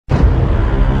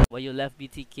Why you left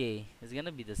BTK? It's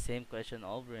gonna be the same question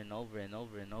over and over and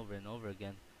over and over and over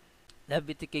again. Left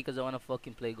BTK because I wanna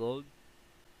fucking play gold,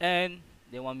 and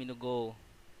they want me to go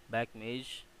back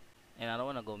mage, and I don't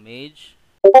wanna go mage.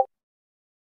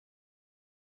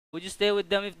 Would you stay with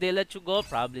them if they let you go?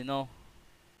 Probably no.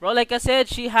 Bro, like I said,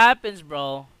 she happens,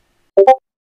 bro.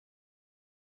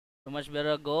 So much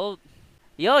better gold.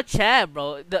 Yo, chat,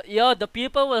 bro. The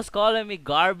people was calling me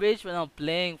garbage when I'm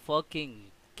playing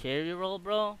fucking carry role,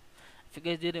 bro. If you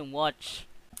guys didn't watch,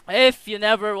 if you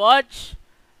never watch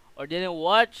or didn't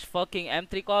watch fucking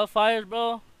M3 qualifiers,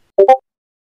 bro,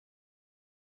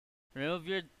 remove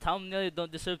your thumbnail. You don't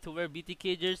deserve to wear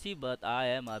BTK jersey, but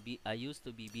I used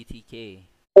to be BTK.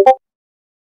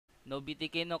 No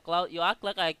BTK, no clout. You act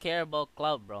like I care about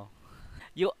clout, bro.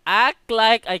 You act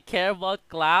like I care about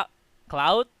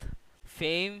clout,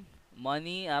 fame,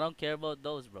 money. I don't care about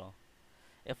those, bro.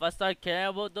 If I start caring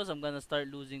about those, I'm gonna start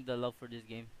losing the love for this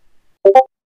game.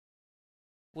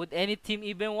 Would any team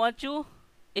even want you?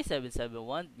 A77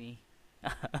 want me.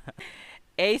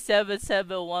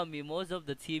 A77 want me. Most of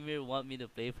the team here want me to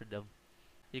play for them.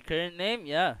 Your current name?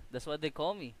 Yeah, that's what they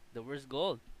call me. The worst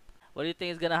gold. What do you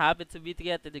think is gonna happen to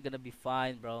BTK? I think they're gonna be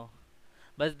fine, bro.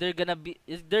 But they're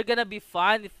gonna be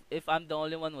fine if I'm the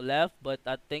only one who left. But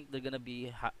I think they're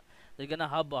gonna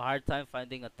have a hard time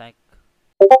finding a tank.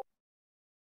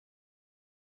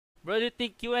 Bro, do you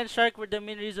think you and Shark were the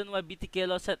main reason why BTK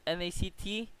lost at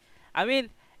NACT? I mean,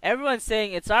 everyone's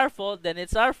saying it's our fault, then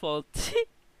it's our fault.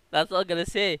 That's all I'm gonna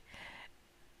say.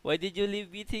 Why did you leave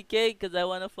BTK? Cause I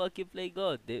wanna fucking play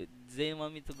God. They didn't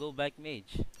want me to go back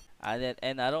mage.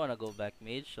 And I don't wanna go back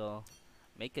mage, so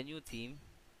make a new team.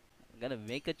 I'm gonna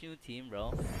make a new team,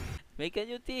 bro. Make a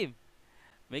new team.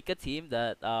 Make a team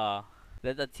that a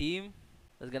team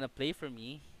that's gonna play for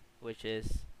me, which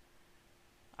is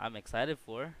I'm excited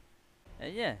for.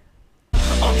 And yeah.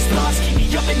 All these thoughts keep me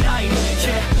up at night,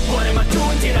 yeah. What am I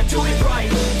doing? Did I do it right?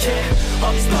 Yeah.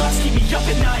 All these thoughts keep me up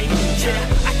at night, yeah.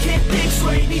 I can't think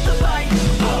straight, need the light.